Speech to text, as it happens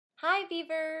Hi,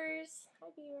 Beavers! Hi,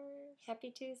 viewers. Happy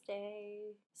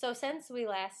Tuesday. So since we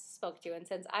last spoke to you, and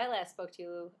since I last spoke to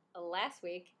you last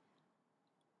week,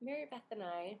 Mary Beth and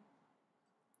I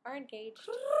are engaged.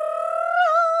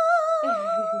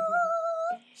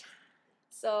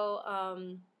 So,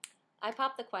 I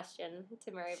popped the question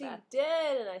to Mary She Beth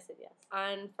did, and I said yes.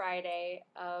 on Friday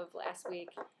of last week,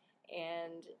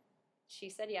 and she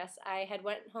said yes. I had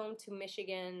went home to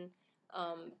Michigan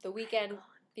the weekend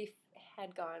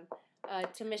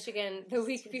to Michigan the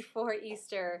week before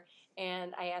Easter,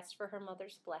 and I asked for her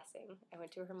mother's blessing. I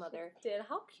went to her mother. She did.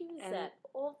 How cute is that?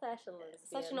 Old-fashioned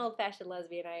lesbian. Such an old-fashioned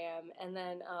lesbian I am. And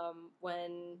then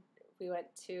when we went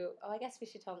to, I guess we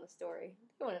should tell them the story.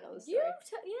 You want to know the story?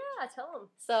 Yeah, tell them.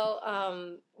 So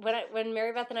when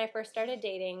Mary Beth and I first started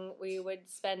dating, we would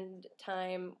spend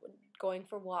time going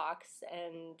for walks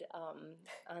and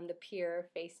on the pier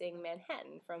facing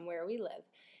Manhattan from where we live.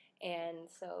 And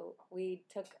so we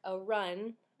took a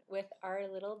run with our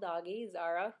little doggie,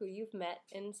 Zara, who you've met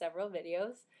in several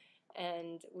videos.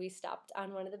 And we stopped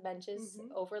on one of the benches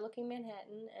overlooking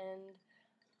Manhattan. And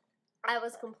I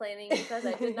was complaining because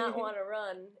I did not want to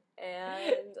run.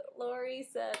 And Lori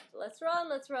said, let's run,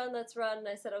 let's run, let's run. And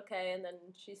I said, okay. And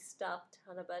then she stopped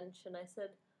on a bench. And I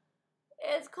said,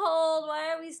 it's cold.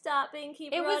 Why are we stopping?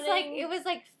 Keep running. It was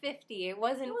like 50. It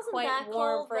wasn't quite that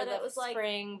warm cold, for but the it was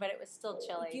spring, but it was still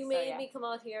chilly. You made me come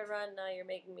out here and run. Now you're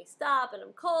making me stop, and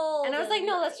I'm cold. And I was like,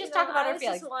 no, let's just talk about our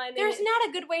feelings. There's not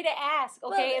a good way to ask.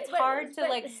 Okay, it's hard to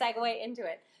segue into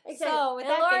it. Exactly. So with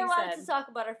that Lori being wanted said, to talk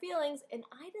about her feelings, and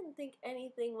I didn't think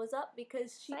anything was up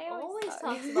because she always talk.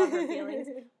 talks about her feelings,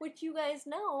 which you guys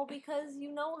know because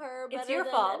you know her better it's your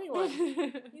than fault. anyone.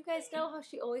 You guys know how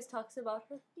she always talks about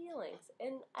her feelings,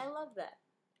 and I love that.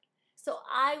 So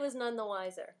I was none the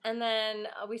wiser. And then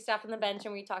we stopped on the bench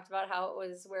and we talked about how it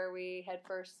was where we had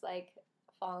first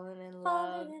fallen in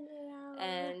love,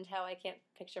 and how I can't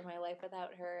picture my life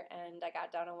without her. And I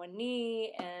got down on one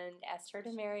knee and asked her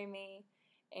to marry me,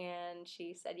 and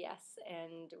she said yes,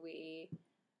 and we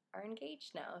are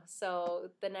engaged now.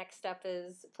 So the next step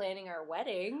is planning our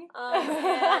wedding.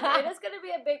 And it is going to be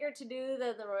a bigger to-do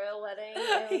than the royal wedding,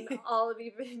 and all of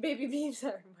you baby bees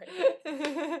are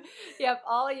invited. Yep,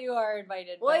 all of you are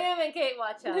invited. William and Kate,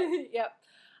 watch out. Yep.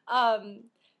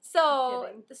 So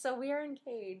we are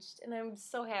engaged, and I'm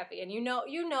so happy. And you know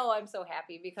I'm so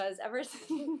happy because ever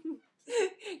since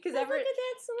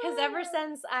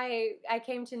I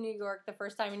came to New York the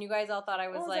first time, and you guys all thought I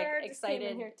was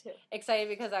excited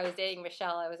because I was dating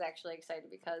Michelle. I was actually excited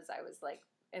because I was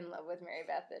in love with Mary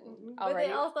Beth, and already, but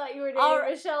they all thought you were dating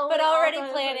Michelle. But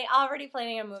already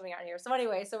planning on moving out here. So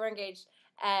anyway, so we're engaged,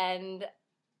 and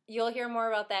you'll hear more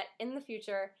about that in the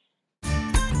future.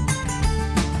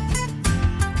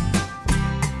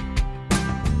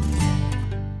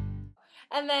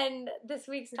 And then this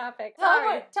week's topic. Tell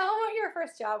them what your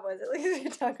first job was, at least we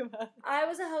can talk about. I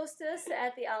was a hostess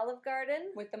at the Olive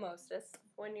Garden. With the mostest.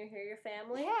 When you're here, your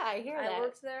family. Yeah, I hear that. I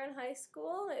worked there in high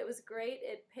school. It was great.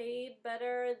 It paid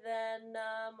better than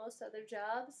most other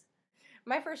jobs.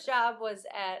 My first job was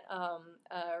at a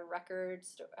record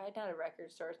store. Not a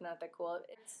record store. It's not that cool.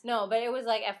 No, but it was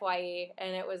like FYE,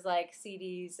 and it was like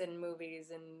CDs and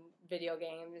movies and video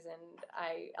games, and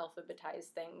I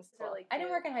alphabetized things. Really I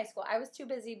didn't work in high school. I was too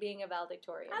busy being a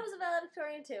valedictorian. I was a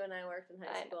valedictorian too, and I worked in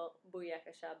high school.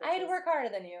 Booyaka shop. I had to work harder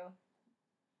than you.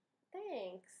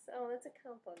 Thanks. Oh, that's a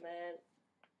compliment.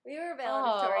 We were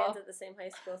valedictorians at the same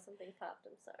high school. Something popped.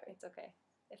 I'm sorry. It's okay.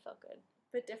 It felt good.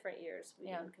 But different years. We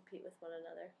didn't compete with one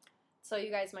another. So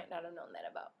you guys might not have known that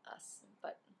about us,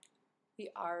 but we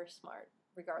are smart,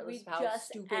 regardless of how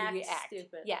stupid we act.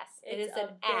 Stupid. Yes, it is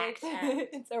an act.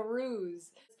 It's a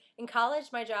ruse. In college,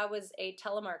 my job was a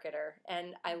telemarketer,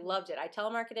 and I loved it. I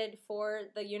telemarketed for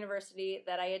the university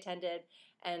that I attended,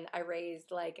 and I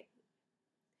raised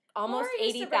almost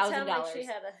 $80,000.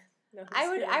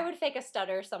 I would fake a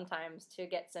stutter sometimes to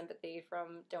get sympathy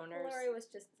from donors. Lori was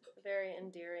just very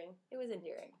endearing. It was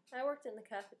endearing. I worked in the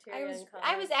cafeteria in college.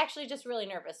 I was actually just really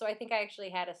nervous, so I think I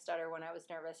actually had a stutter when I was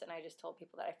nervous, and I just told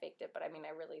people that I faked it, but I mean, I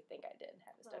really think I did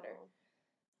have a stutter. Oh.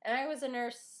 And I was a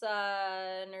nurse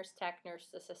tech,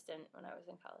 nurse assistant when I was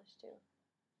in college, too.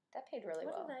 That paid really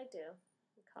well. What did I do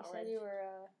in college? You said you were...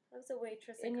 I was a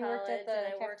waitress and in college. You worked at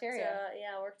the cafeteria.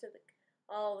 I worked at the...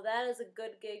 Oh, that is a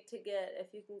good gig to get if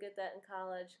you can get that in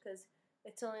college, because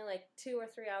it's only 2 or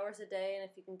 3 hours a day, and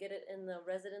if you can get it in the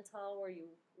residence hall where you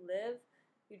live,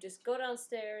 you just go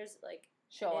downstairs,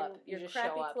 show up. Your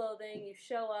crappy clothing, you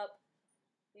show up,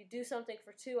 you do something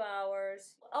for 2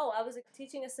 hours. Oh, I was a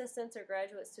teaching assistant or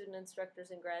graduate student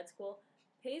instructors in grad school.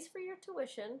 Pays for your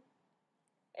tuition,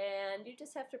 And you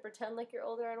just have to pretend like you're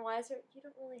older and wiser. You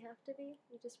don't really have to be.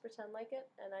 You just pretend like it.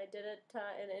 And I did it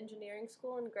in engineering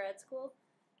school and grad school.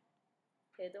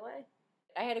 Paid the way.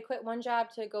 I had to quit one job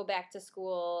to go back to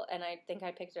school, and I think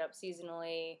I picked it up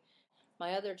seasonally.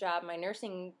 My other job, my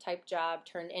nursing type job,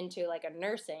 turned into like a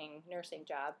nursing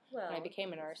job when I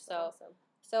became a nurse. So, awesome.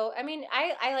 so I mean,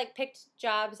 I like picked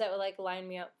jobs that would like line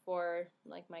me up for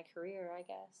like my career, I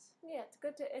guess. Yeah, it's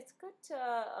good to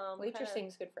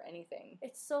waitressing's good for anything.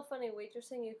 It's so funny,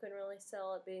 waitressing you can really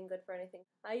sell it being good for anything.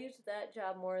 I used that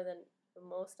job more than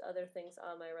most other things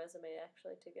on my resume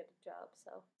actually to get a job.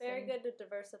 So very good to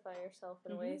diversify yourself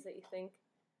in ways that you think,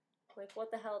 like,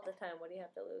 what the hell at the time? What do you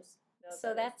have to lose?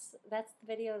 So that's the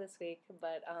video this week,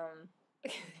 but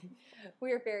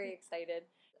we're very excited.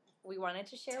 We wanted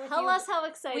to share with you. Tell us how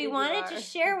excited we you wanted are. to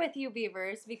share with you,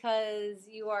 Beavers, because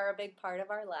you are a big part of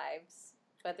our lives,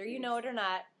 whether you know it or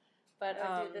not. But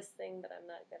I do this thing, but I'm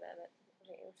not good at it.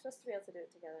 Okay, we're supposed to be able to do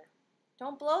it together.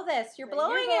 Don't blow this. You're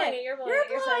blowing it. You're blowing it.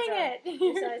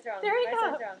 Your side's wrong. There you My go.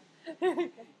 side's wrong.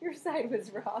 Your side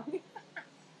was wrong.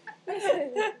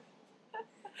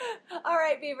 All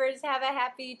right, Beavers, have a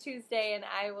happy Tuesday, and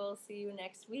I will see you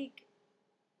next week.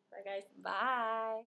 Bye, guys. Bye.